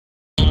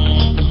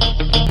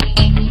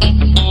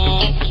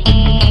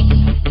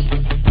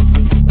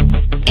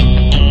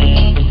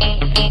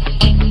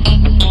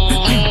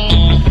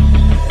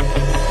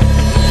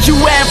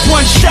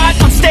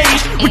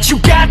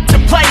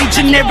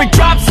and there it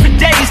drops for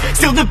days.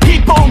 Still the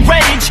people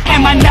rage,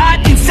 am I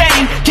not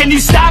insane? Can you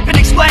stop and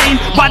explain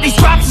why these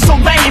drops are so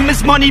lame?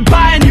 Is money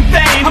buying you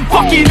fame? I'm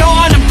fucking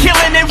on, I'm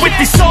killing it with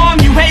this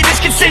song. You haters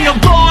can sing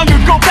along or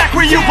go back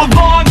where you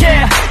belong.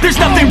 Yeah, there's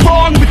nothing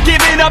wrong with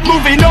giving up,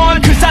 moving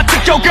on, cause I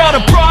took your girl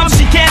to prom,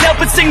 she can't help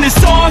but sing this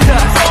song.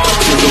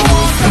 Till the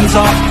roof comes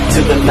off,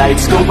 till the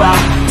lights go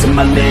out, till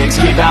my legs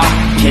give out,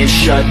 can't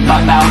shut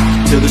my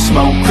mouth, till the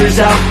smoke clears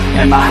out,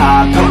 and my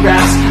high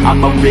parass.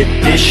 I'ma rip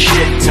this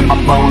shit till my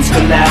bones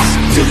collapse.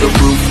 Till the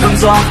roof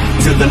comes off,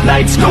 till the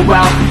lights go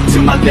out,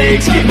 till my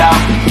legs give out,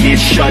 can't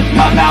shut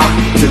my mouth,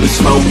 till the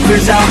smoke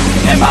clears out,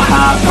 and my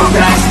high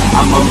parass.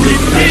 I'ma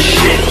rip this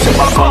shit till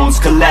my bones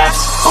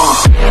collapse.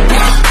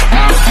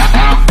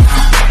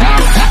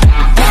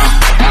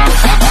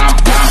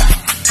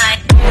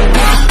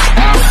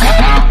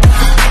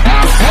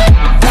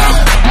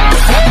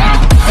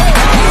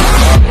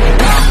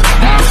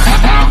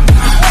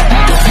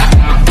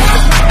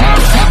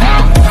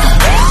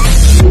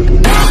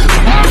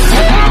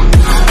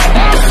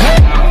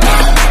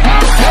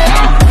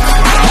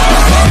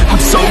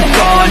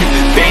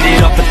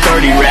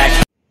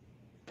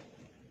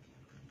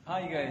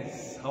 Hi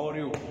guys, how are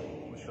you?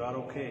 Wish you are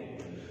okay.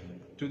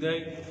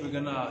 Today we're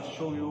gonna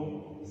show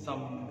you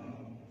some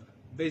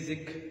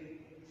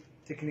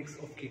basic techniques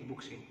of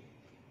kickboxing.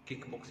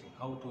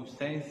 How to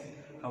stance,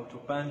 how to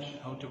punch,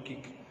 how to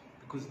kick.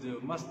 Because the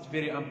most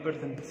very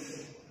important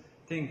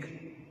thing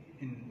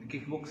in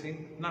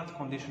kickboxing, not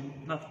condition,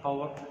 not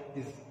power,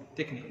 is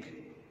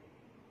technique.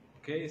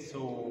 Okay,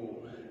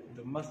 so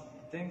the must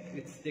thing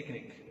it's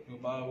technique. We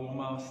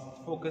must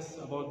focus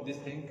about this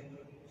thing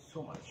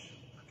so much.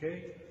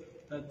 Okay,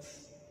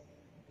 let's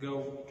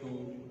go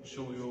to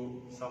show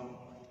you some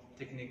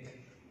technique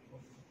of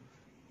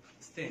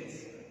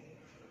stance.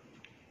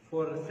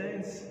 For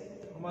stance,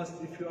 you must,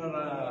 if you are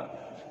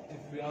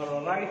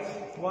a right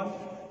one,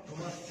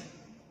 you must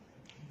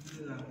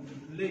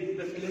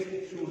left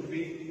leg should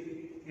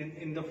be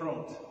in the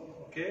front.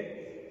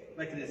 Okay,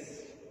 like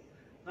this,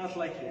 not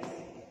like this.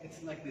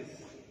 It's like this.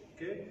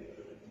 Okay,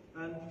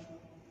 and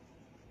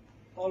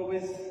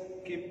always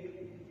keep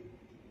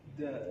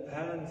the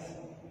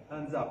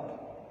hands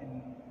up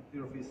in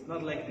your fist,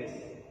 not like this.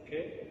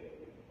 Okay,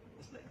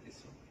 just like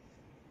this.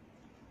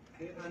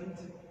 Okay, and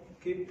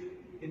keep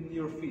in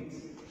your feet.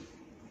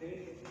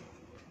 Okay,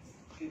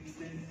 keep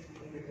standing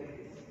like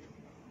this.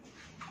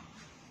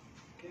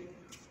 Okay,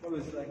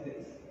 always like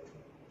this.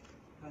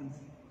 Hands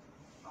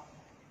up,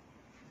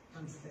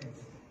 and stand.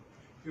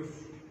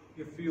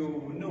 If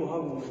you know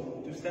how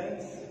to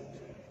stand,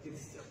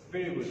 it's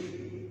very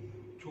good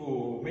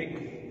to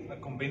make a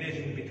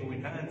combination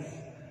between hands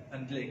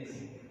and legs.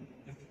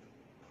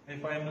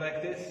 If I'm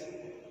like this,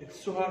 it's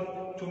so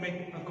hard to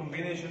make a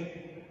combination,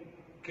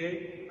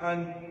 okay,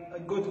 and a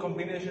good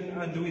combination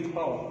and do it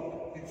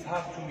power. It's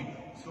hard to me,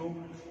 so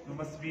you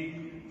must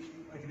be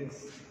like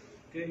this,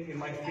 okay, in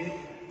my feet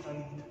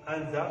and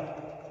hands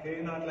up,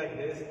 okay, not like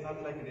this,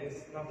 not like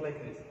this, not like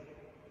this,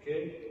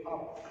 okay,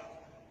 up,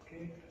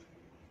 okay,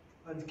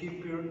 and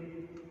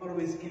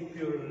always keep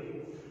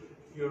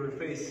your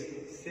face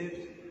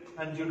safe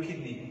and your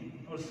kidney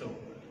also.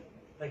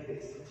 Like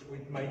this,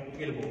 with my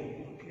elbow,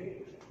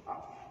 okay,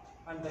 up,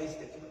 and I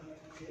step,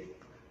 okay.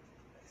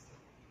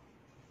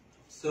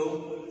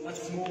 So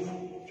let's move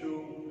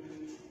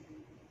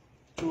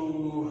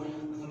to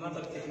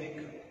another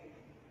technique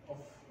of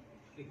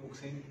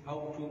kickboxing,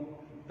 how to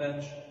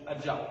punch a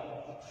jab,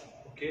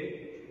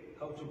 okay,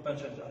 how to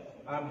punch a jab.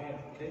 I'm here,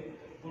 okay,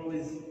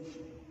 always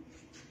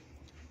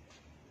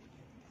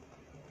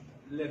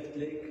left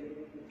leg,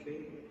 okay,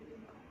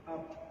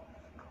 up,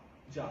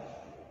 jab,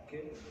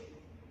 okay.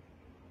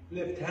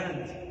 Left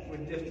hand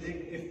with left leg.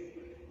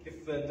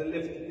 If the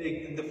left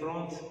leg in the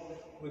front,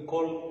 we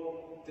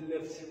call the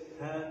left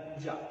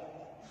hand jab,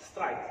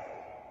 straight,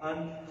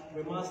 and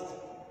we must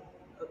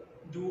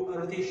do a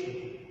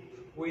rotation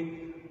with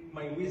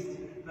my wrist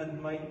and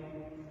my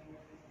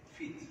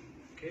feet.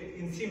 Okay,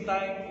 in same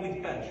time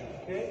with punch.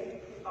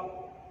 Okay,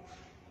 up,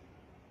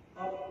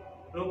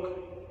 up.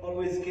 Look,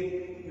 always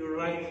keep your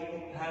right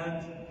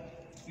hand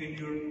in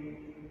your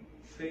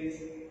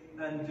face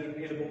and your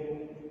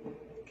elbow.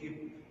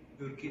 Keep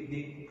your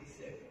kidney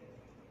safe,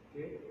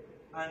 okay?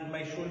 And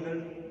my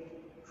shoulder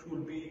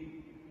should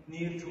be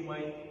near to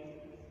my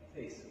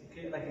face,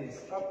 okay? Like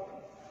this, up,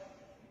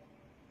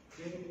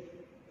 okay,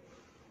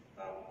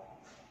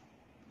 up.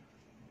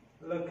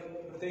 Look,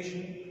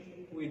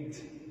 rotation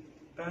with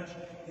punch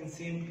in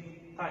same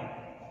time,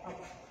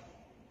 up,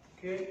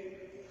 okay,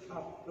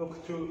 up.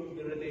 Look to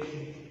the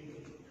rotation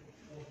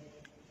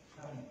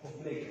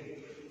of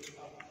leg,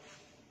 up.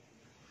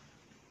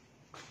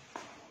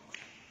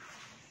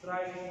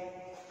 Straight,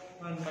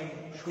 and my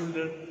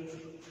shoulder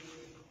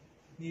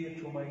near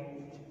to my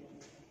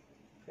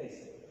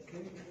face.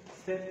 Okay,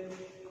 step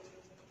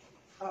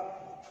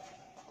up,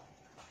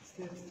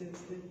 step,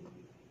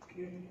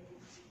 okay,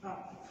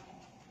 up,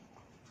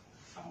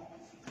 up.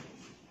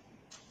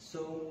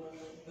 So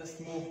let's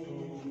move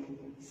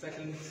to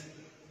second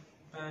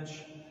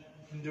punch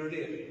in the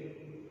rear.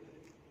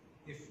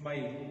 if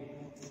my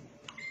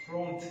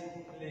front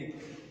leg,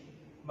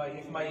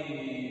 if my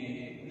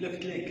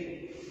left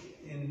leg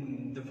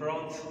in the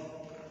front,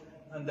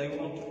 and I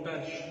want to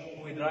punch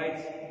with right,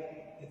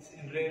 it's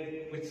in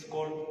red, which is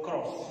called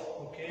cross.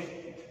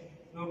 Okay,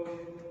 look,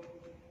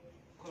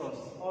 cross.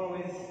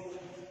 Always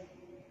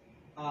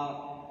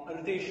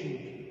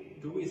rotation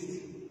the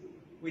wrist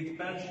with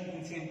punch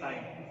in the same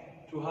time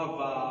to have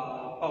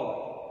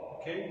power.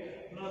 Okay,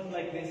 not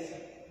like this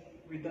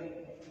with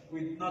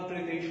not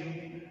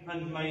rotation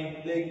and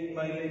my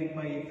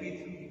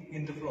feet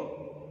in the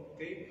floor.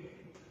 Okay,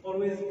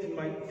 always in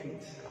my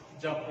feet,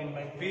 jump in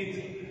my feet.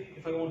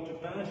 If I want to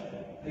punch,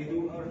 I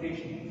do a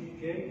rotation.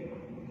 Okay,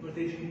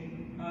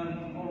 rotation,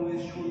 and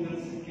always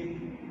shoulders keep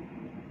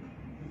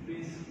the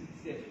face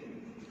safe.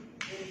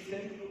 Okay,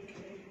 safe.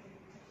 Okay,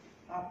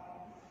 up.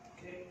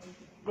 Okay,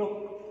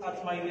 look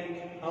at my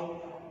leg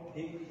how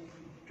he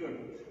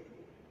turned.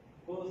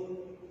 Because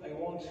I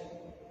want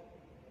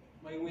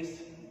my waist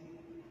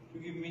to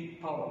give me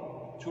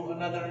power to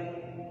another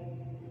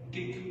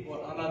kick or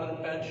another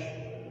punch,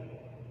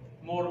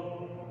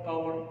 more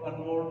power and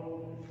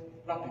more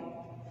rapid.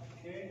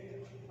 Okay,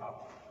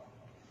 up.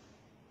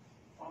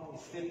 I'll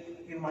step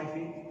in my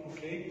feet.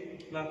 Okay,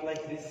 not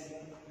like this.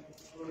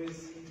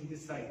 Always in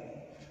this side.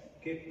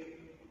 Keep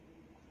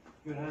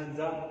your hands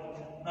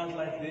up. Not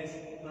like this.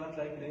 Not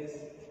like this.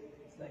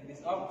 It's like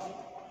this. Up.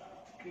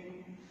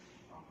 Okay.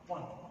 Up.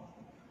 One.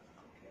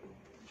 Okay.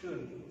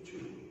 Two.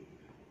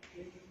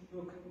 Okay.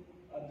 Look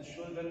at the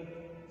shoulder.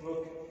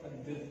 Look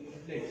at the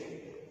leg.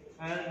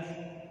 And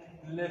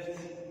left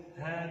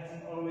hand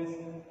always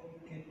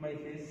keep my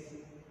face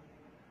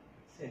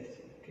set.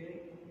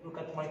 Okay. Look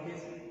at my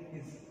face.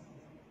 It's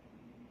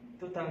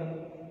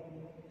total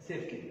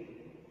safety.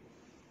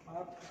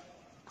 Up.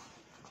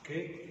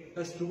 Okay.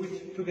 Let's do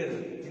it together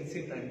in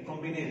same time.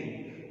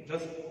 Combination.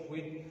 Just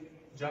with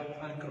jump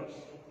and cross.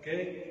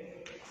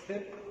 Okay.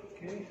 Step.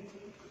 Okay.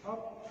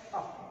 Up.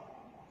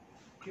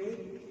 Okay.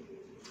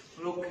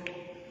 Look.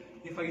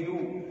 If I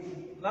do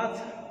that,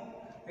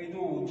 I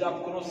do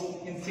jump cross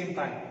in same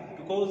time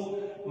because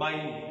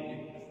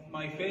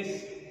my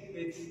face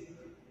it's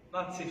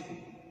not safety.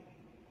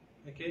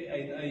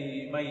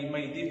 Okay,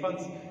 my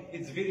defense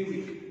is very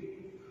weak.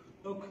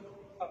 Look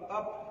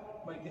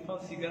up, my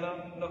defense is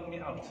gonna knock me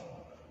out.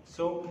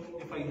 So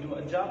if I do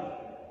a jump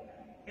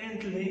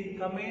and leg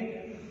come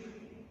in,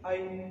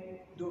 I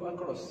do a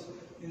cross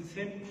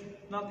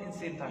not in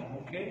same time.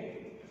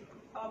 Okay,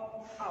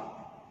 up,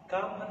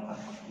 come and up.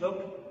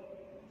 Look.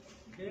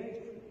 Okay,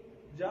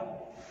 jump,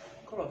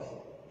 cross.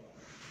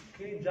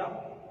 Okay, jump,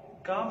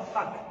 come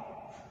back.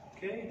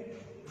 Okay,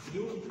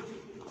 do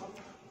up,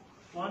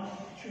 1,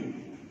 2.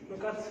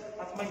 Look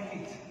at my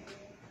feet.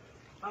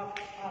 Up,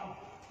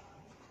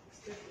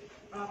 step,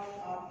 up.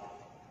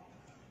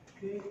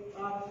 Okay,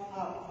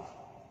 up.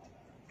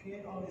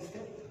 Okay, on the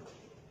step.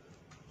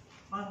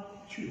 1,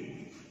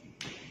 2.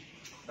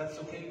 That's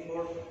okay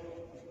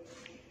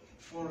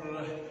for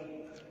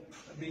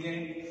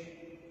beginning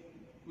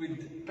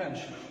with punch.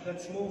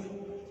 Let's move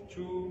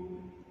to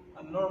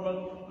a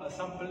normal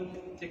sample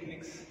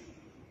techniques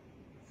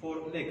for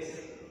legs.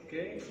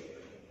 Okay,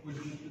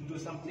 we'll do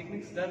some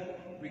techniques that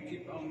we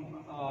keep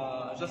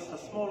just a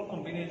small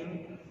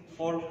combination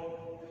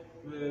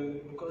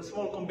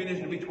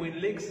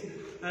between legs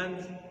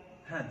and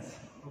hands.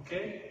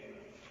 Okay,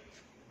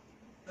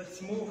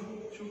 let's move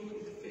to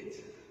the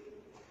feet,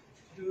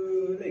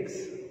 the legs.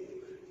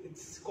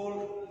 It's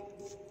called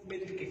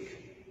middle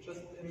kick,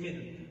 just a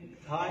middle.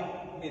 High,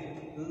 middle,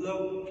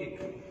 low kick.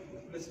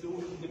 Let's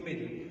do the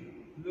middle.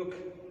 Look.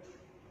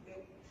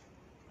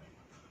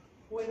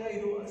 When I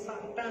do a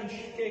punch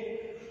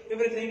kick,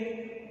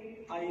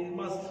 everything I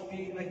must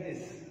be like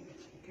this.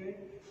 Okay?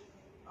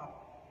 Up.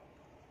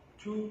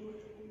 To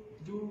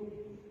do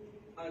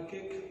a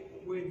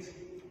kick with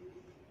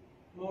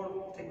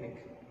more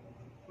technique.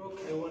 Look,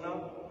 I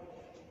wanna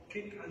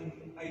kick and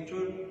I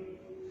turn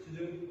to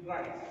the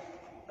right.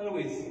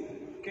 Always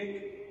kick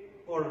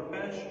or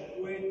punch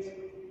with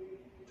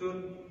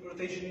turn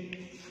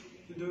rotation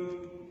to the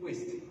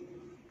waist.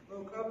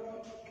 Look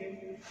up,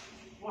 okay.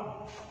 1,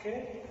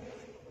 okay.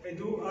 I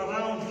do a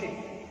round kick.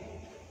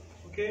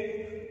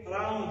 Okay,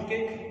 round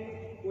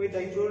kick with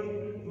I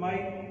turn my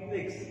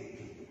legs.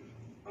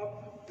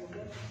 Up,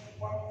 okay.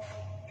 1,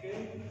 okay.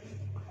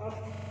 Up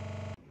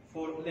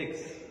for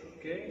legs.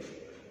 Okay.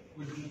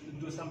 We'll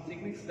do some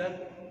techniques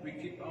that we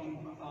keep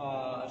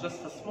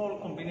just a small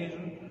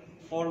combination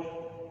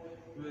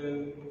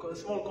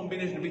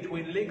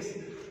between legs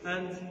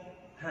and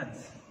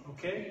hands.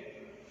 Okay,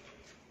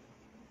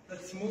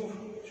 let's move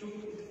to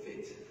the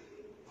feet,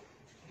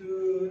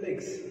 the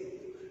legs.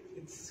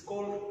 It's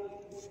called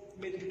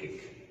middle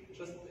kick,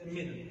 just a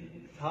middle,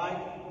 high,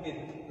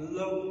 middle,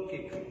 low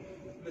kick.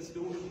 Let's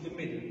do the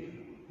middle.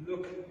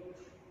 Look.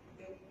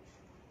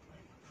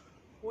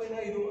 When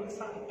I do a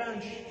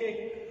punch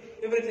kick,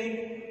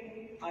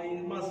 everything I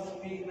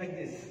must be like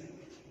this.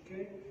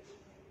 Okay,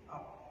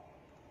 up.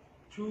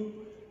 To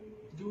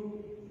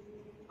do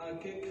a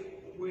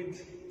kick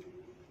with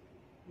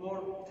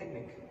more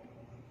technique.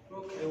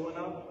 Look, I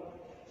wanna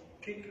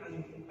kick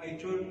and I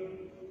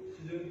turn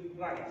to the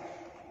right.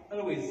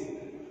 Always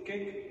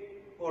kick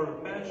or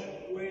punch,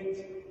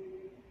 wait,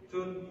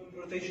 turn,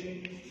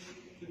 rotation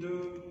to the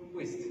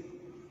waist.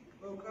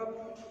 Look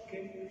up,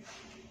 okay,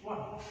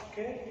 one,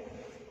 okay.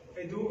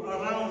 I do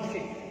a round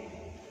kick,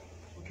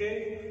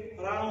 okay,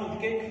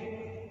 round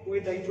kick,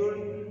 wait, I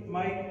turn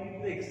my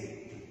legs.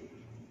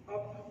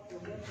 Up,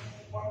 okay,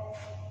 one,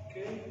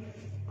 okay,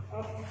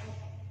 up.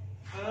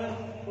 And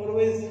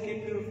always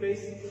keep your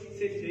face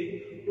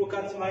safely. Look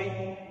at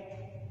my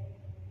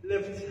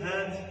left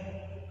hand,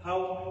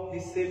 how he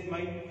saved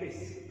my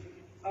face.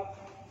 Up,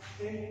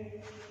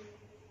 okay.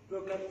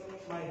 Look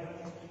at my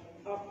hand.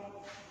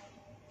 Up,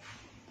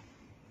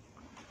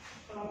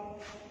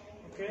 up.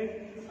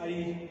 Okay.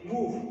 I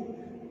move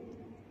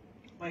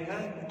my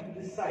hand to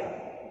this side.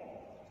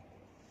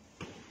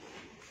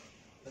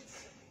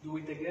 Let's do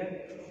it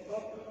again.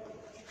 Up,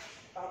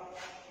 up.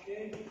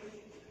 Okay.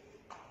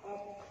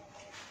 Up.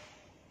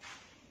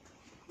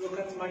 Look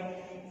at my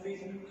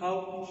feet,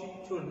 how she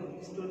turns.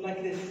 It's turned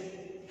like this.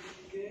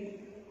 Okay,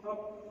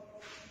 up.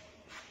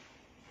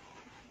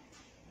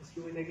 Let's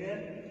do it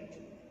again.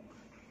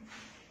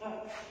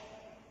 Up.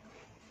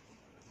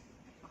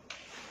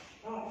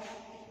 Up.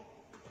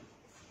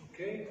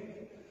 Okay.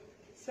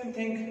 Same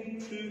thing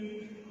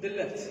to the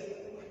left.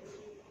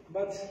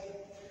 But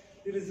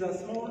there is a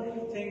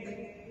small thing.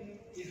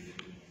 If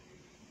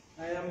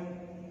I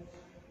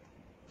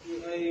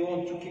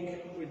want to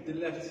kick with the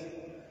left.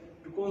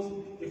 Because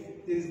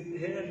if there is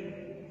here,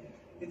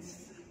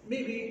 it's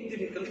maybe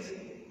difficult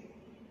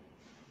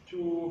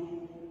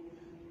to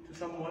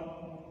someone,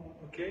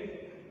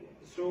 okay?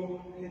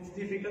 So it's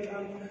difficult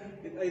and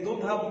I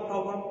don't have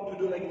power to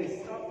do like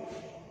this.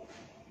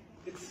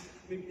 It's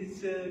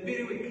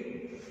very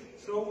weak.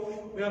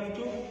 So we have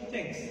two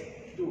things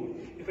to do.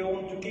 If I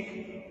want to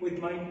kick with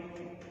my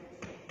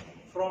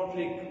front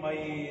leg,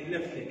 my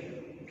left leg,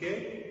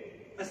 okay?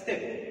 A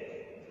step.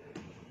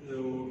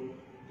 The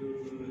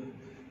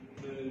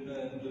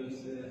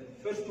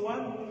first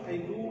one, I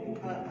do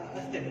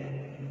a step,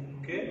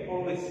 okay?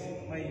 Always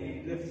my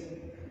left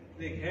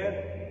leg here,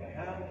 my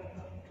hand,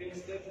 okay?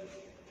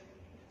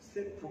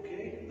 Step,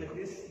 okay? Like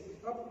this,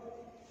 up,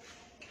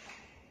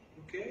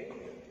 okay?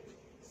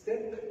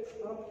 Step,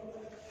 up,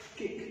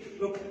 kick.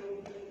 Look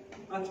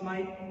at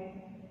my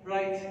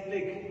right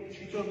leg.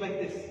 She turns like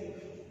this,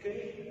 okay?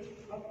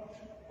 Up.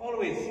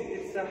 Always,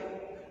 it's a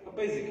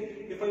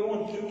basic. If I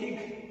want to kick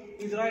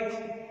with right,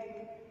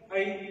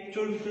 I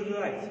turn to the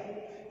right.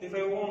 If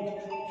I want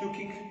to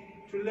kick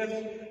to left,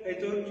 I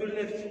turn to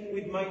left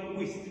with my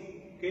waist.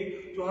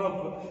 Okay, to have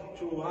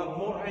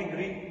more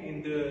angry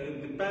in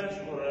the punch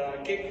or a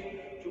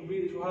kick, to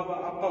have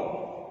a power.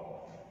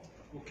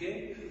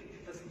 Okay,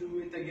 let's do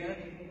it again.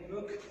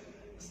 Look,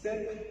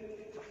 step,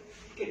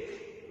 kick.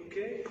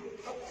 Okay,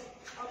 up.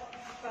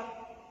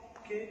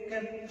 Okay,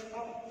 again,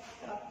 up.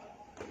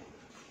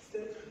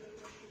 Step.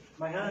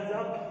 My hands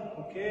up.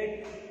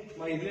 Okay,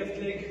 my left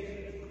leg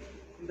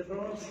in the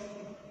front,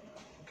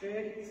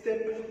 okay,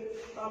 step,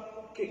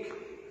 up, kick.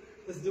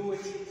 Let's do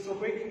it so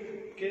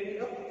quick, okay,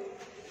 up,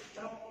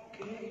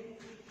 okay,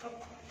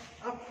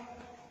 up,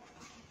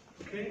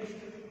 okay.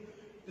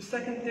 The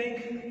second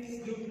thing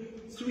is to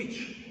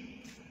switch.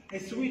 I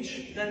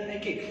switch, then I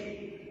kick.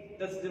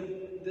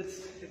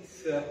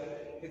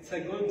 It's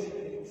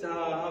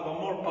have a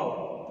more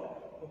power.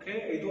 Okay,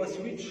 I do a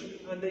switch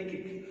and I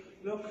kick.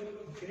 Look,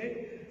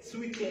 okay,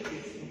 switch like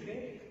this,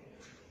 okay.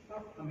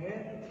 Up, I'm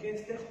here, okay,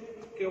 step.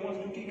 Okay, I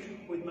want to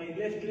kick with my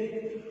left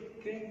leg.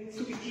 Okay,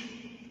 switch.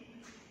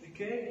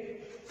 Okay,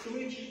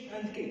 switch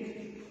and kick.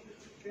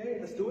 Okay,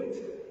 let's do it.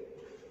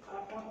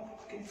 Up,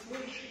 okay,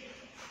 switch,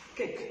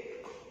 kick.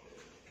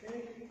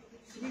 Okay,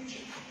 switch,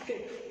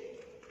 kick.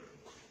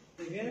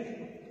 Again,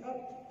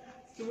 up,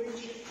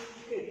 switch,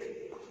 kick.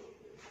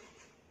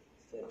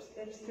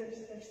 Step.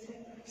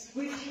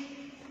 Switch,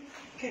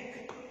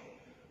 kick.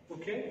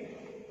 Okay.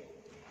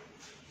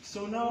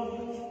 So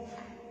now,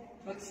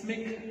 let's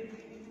make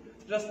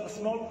just a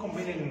small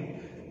combination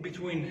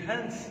between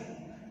hands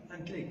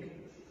and leg,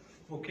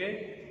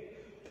 okay?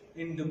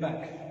 In the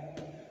back.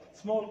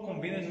 Small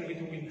combination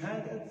between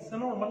hands, it's a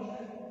normal.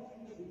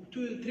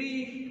 2,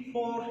 3,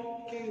 4,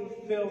 okay,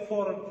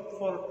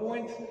 4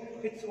 points,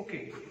 it's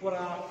okay. For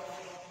a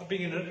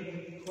beginner,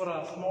 for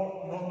a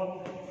small,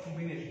 normal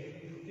combination,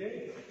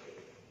 okay?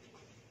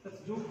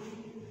 Let's do,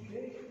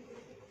 okay?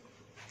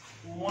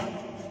 1,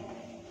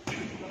 2.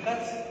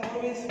 That's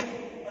always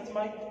at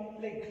my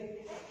leg.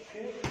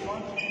 Okay,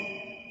 1,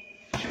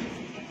 2.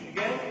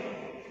 Again,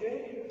 okay.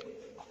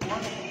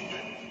 1,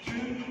 2, 3.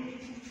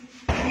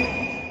 Okay.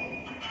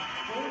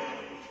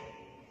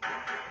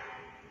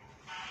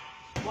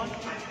 1,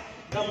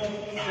 double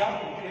jump,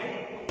 okay.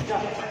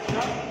 Jump.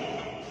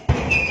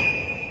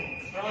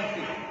 Round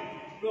kick.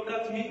 Look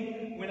at me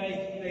when I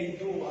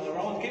do a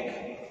round kick.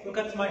 Look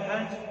at my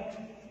hand.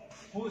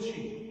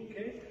 Pushing,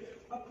 okay.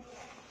 Up.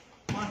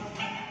 1,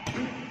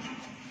 2.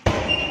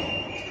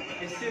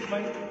 I save my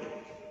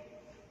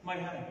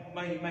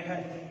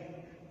hand,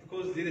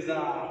 because there is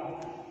a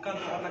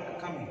counter attack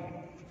coming.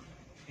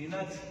 He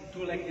not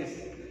do like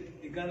this.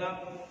 He gonna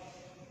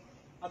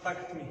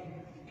attack me.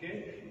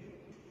 Okay?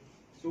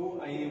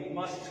 So I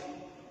must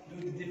do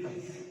the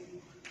defense.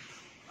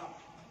 Up,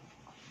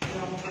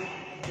 down,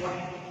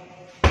 down.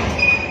 I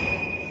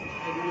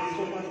do it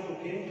so fast,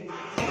 okay?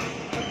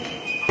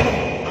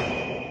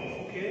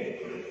 Okay.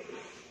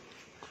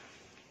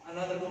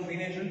 Another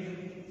combination.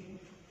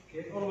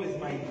 Okay, always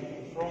my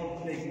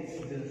front leg is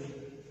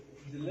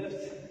the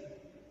left.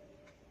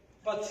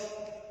 But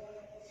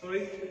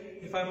sorry,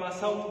 if I'm a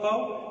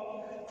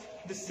southpaw,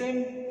 the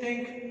same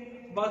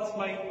thing, but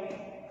my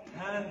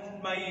hand,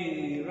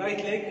 my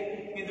right leg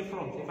in the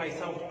front. If I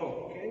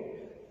southpaw, okay,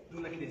 do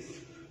like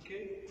this,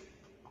 okay.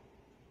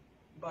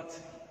 But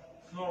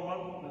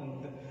normal,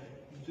 and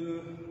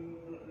the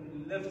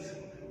left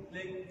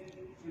leg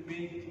will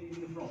be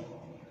in the front.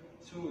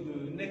 So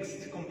the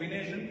next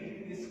combination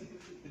is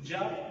the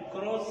jab,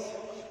 cross,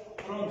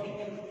 front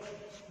kick.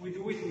 We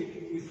do it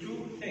with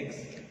two things: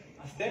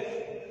 a step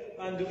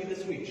and with a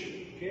switch.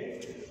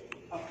 Okay,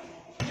 up,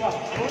 jab,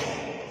 cross,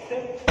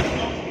 step,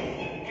 front kick.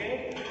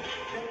 Okay,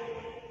 step,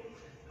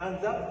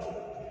 hands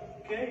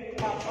up. Okay,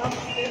 up,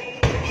 step,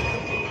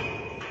 front kick.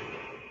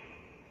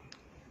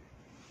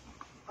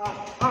 Up,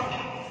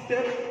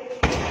 step.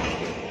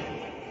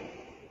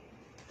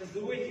 Let's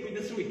do it with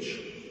the switch.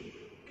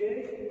 Okay.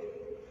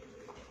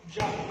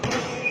 Jump, cross,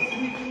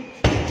 switch.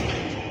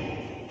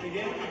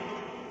 Again.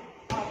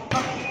 Up,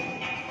 up,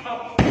 up,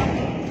 up.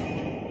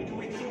 We do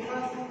it so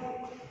fast.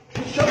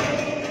 Jump.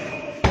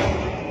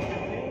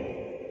 Okay.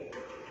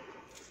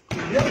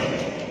 Yep.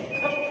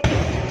 Up.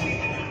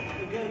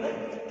 Again.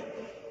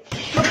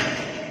 Jump.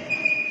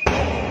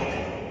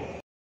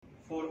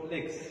 For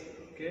legs.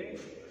 Okay.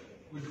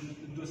 We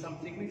do some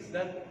techniques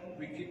that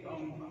we keep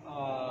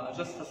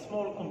just a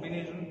small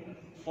combination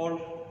for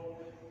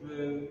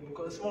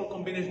a small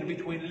combination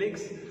between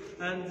legs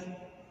and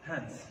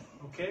hands.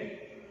 Okay,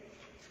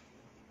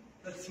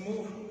 let's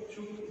move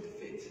to the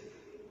feet.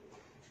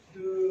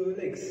 The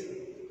legs.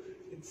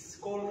 It's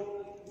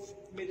called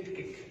middle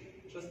kick.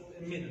 Just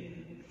a middle,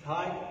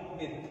 high,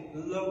 middle,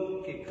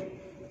 low kick.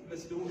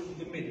 Let's do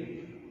the middle.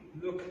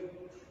 Look.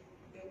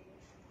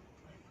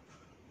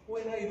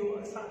 When I do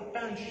a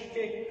punch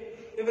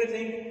kick,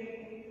 everything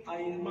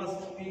I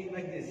must be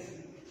like this.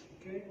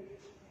 Okay,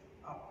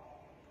 up.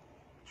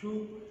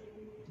 To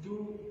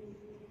do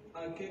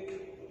a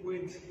kick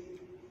with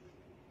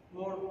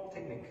more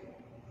technique.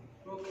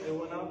 Look, I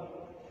wanna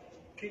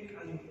kick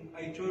and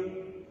I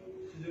turn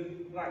to the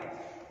right.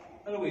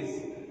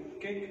 Always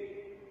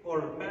kick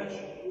or punch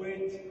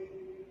with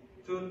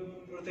turn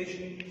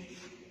rotation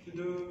to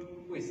the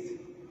waist.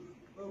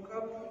 Look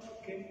up.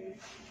 Okay,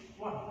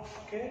 one.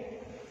 Okay.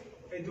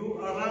 I do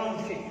a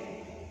round kick.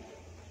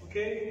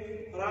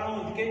 Okay,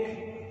 round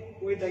kick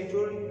with I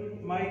turn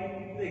my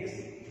legs.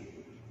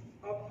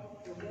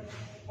 Up, okay,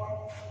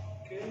 up,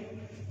 okay,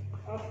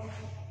 up,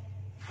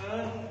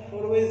 and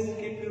always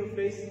keep your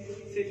face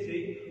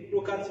safely.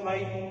 Look at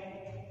my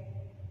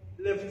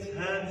left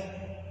hand,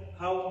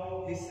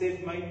 how he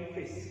saved my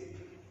face.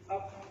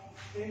 Up,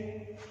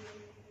 okay,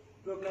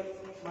 look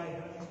at my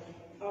hand,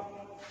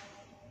 up,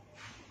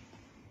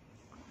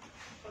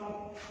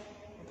 up.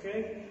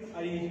 Okay,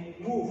 I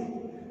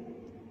move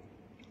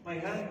my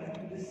hand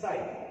to this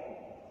side.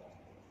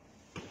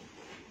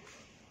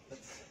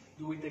 Let's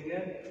do it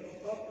again.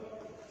 Up,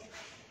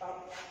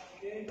 up,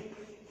 okay,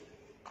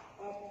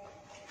 up.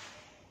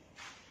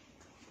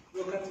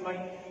 Look at my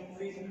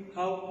feet,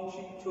 how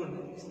she turns.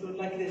 It's turned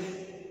like this.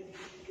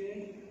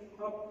 Okay,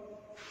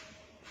 up.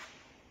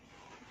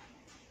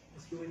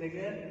 Let's do it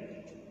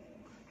again.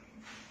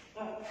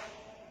 Up,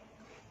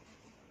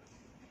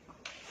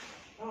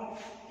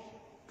 up.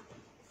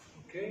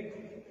 Okay,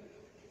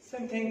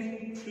 same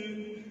thing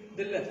to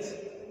the left,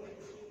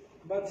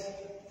 but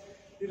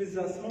there is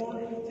a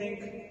small thing.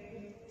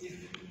 If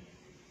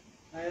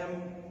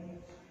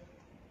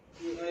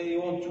I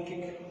want to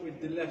kick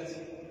with the left,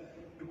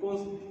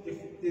 because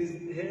if there is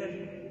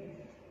here,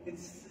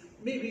 it's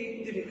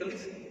maybe difficult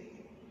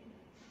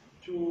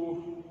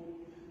to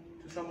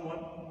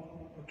someone.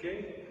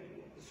 Okay,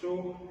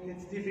 so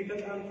it's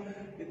difficult,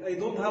 and I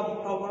don't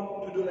have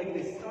power to do like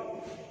this.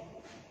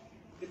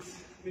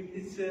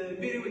 It's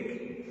very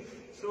weak.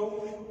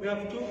 So we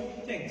have two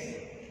things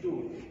to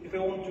do. If I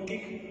want to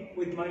kick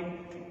with my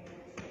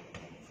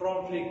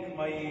front leg,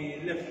 my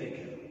left leg,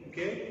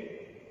 okay,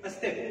 a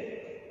step.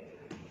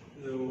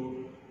 The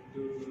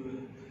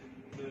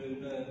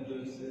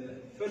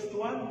first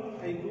one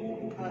I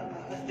do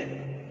a step.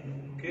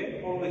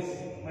 Okay, always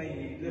my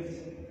left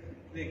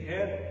leg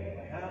here,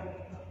 my hand.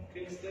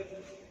 Okay,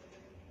 step,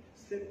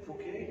 step.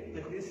 Okay,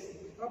 like this,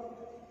 up.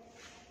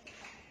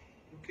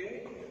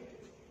 Okay.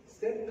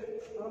 Step,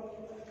 up,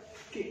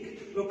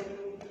 kick. Look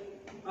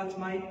at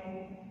my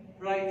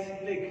right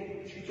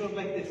leg. She turns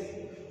like this.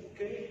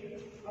 Okay?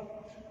 Up.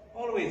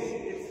 Always,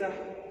 it's a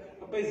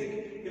basic.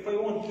 If I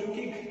want to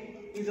kick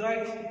with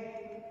right,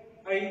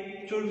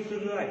 I turn to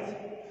the right.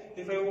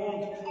 If I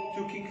want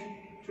to kick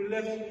to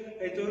left,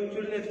 I turn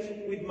to left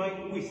with my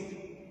waist.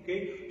 Okay?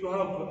 Okay, to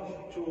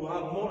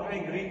have more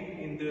angry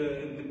in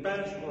the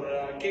punch or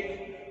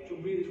kick, to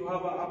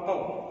have a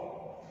power.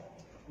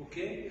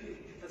 Okay,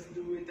 let's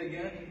do it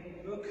again.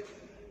 Look,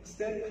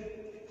 step,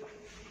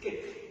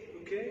 kick.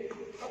 Okay,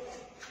 up,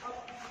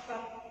 up,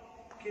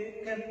 up.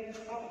 Okay, and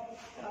up.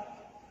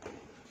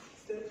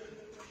 Step.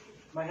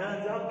 My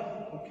hands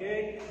up.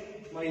 Okay,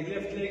 my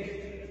left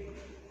leg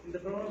in the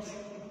front.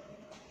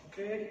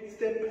 Okay,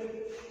 step,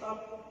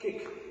 up,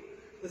 kick.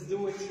 Let's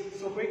do it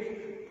so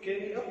quick.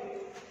 Okay, up,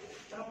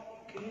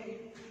 okay,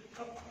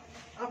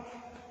 up.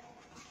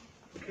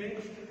 Okay.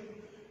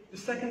 The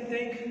second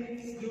thing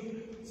is to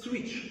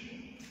switch.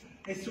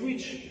 I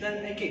switch,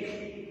 then I kick.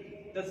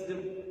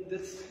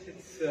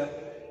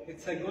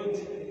 It's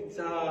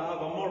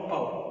have a more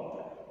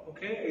power.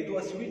 Okay, I do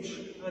a switch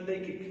and I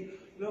kick.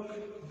 Look,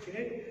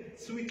 okay,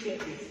 switch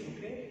like this.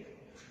 Okay,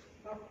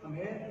 up, I'm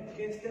here.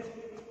 Okay, step.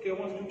 Okay, I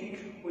want to kick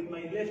with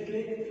my left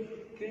leg.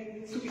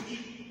 Okay, switch.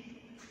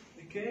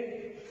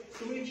 Okay,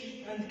 switch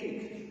and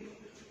kick.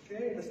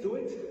 Okay, let's do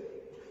it.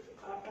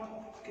 Up,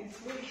 okay,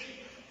 switch,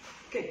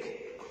 kick.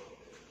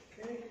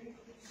 Okay,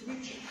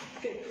 switch,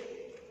 kick.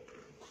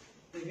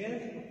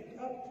 Again,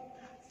 up,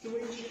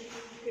 switch,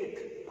 kick.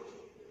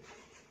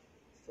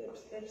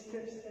 Step,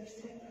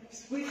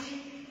 switch,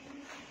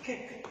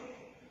 kick.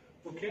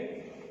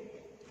 Okay?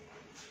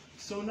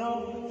 So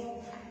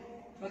now,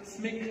 let's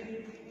make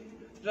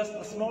just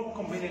a small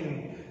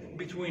combination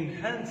between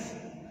hands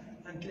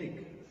and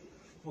leg.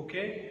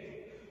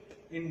 Okay?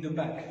 In the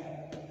back.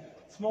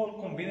 Small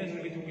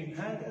combination between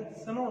hands,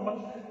 it's a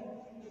normal.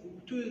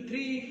 2,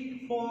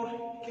 3, 4,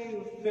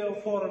 okay,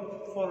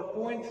 4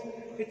 points,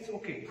 it's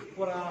okay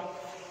for a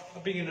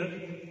beginner,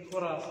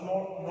 for a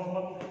small,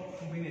 normal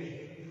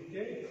combination.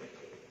 Okay?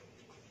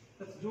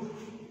 Let's do,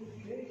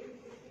 okay?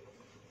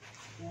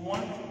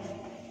 1,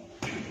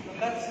 2. And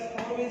that's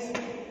always,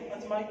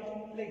 that's my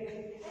leg.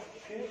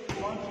 Okay?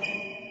 1,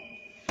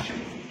 2.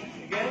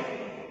 Again,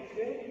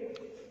 okay?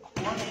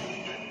 1,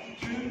 2,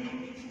 3.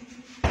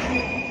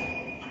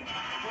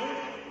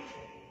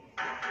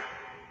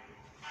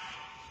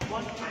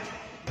 One,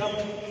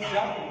 double,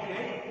 jump,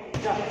 okay?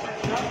 Jump.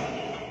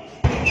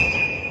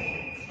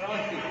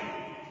 Round kick.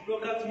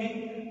 Look at me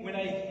when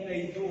I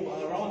do a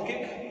round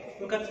kick.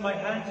 Look at my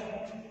hand.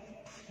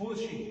 Who is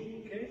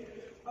she? Okay?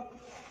 Up.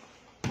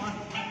 1,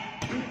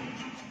 2.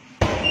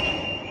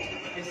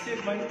 I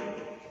save my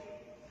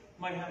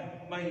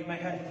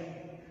hand.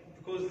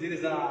 Because there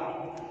is a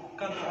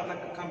counter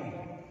attack coming.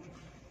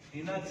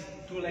 He not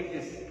do like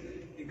this.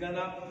 He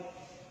gonna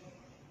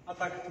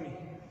attack me.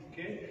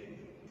 Okay?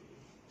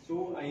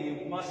 So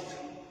I must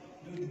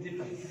do the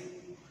difference.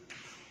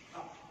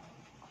 Up,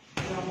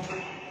 down,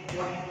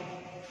 down.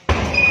 I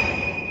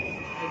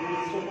do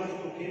it so fast,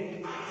 okay?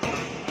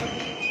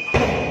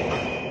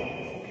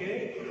 Okay.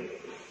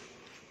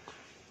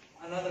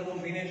 Another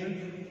combination.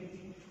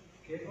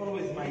 Okay,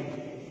 always my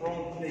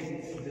front leg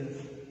is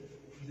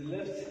the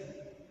left.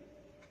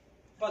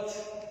 But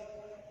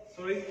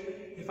sorry,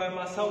 if I'm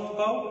a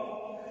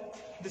southpaw,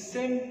 the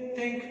same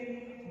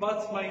thing,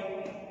 but my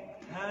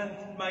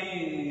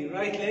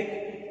right leg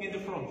in the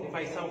front, if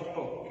I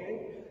southpaw, okay?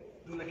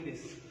 Do like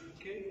this,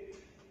 okay?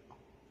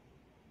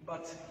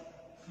 But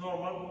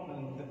normal,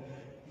 and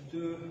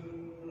the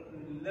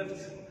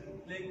left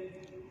leg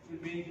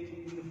will be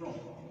in the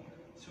front.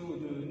 So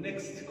the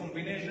next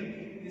combination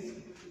is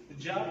the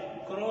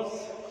jab,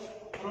 cross,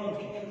 front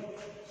kick.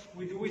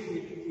 We do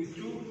it with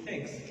 2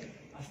 things,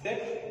 a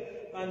step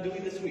and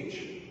with a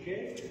switch,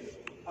 okay?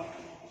 Up,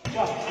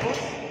 jab, cross,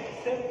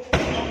 step,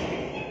 front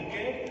kick,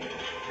 okay?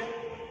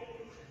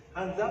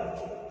 Hands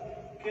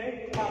up,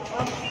 okay, up,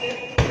 step,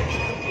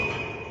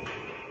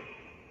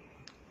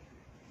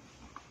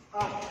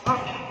 up,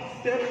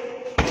 step.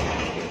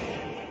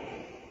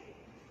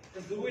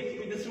 Let's do it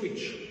with the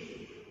switch,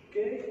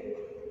 okay?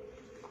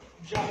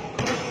 Jump,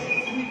 cross,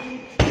 switch.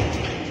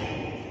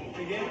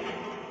 Again,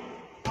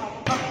 up.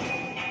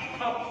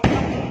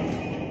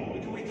 We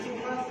do it so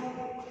fast.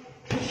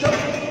 Jump.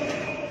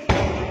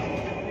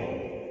 Okay.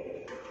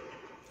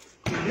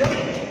 Yep.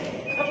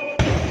 Up.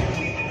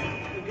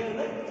 Again.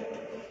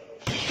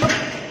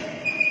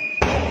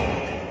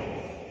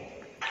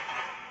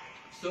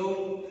 So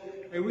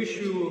I wish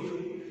you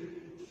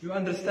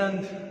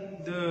understand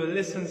the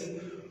lessons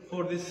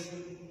for this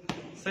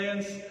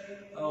science.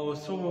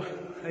 So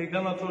I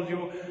gonna told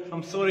you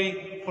I'm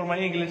sorry for my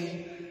English.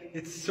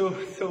 It's so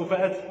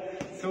bad.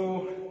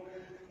 So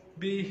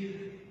be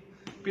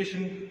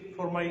patient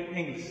for my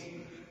English.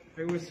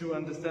 I wish you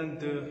understand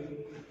the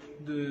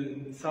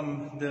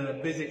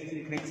basic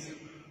techniques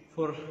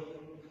for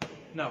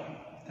now.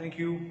 Thank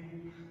you,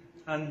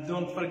 and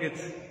don't forget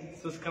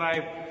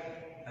subscribe.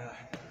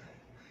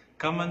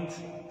 Comment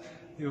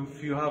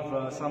if you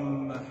have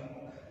some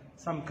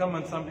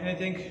comments, some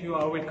anything, you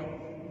are welcome.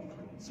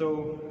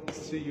 So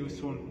see you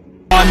soon.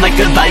 On like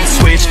a light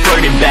switch,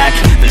 flirting back.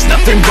 There's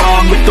nothing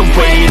wrong with the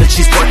way that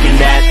she's working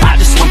that.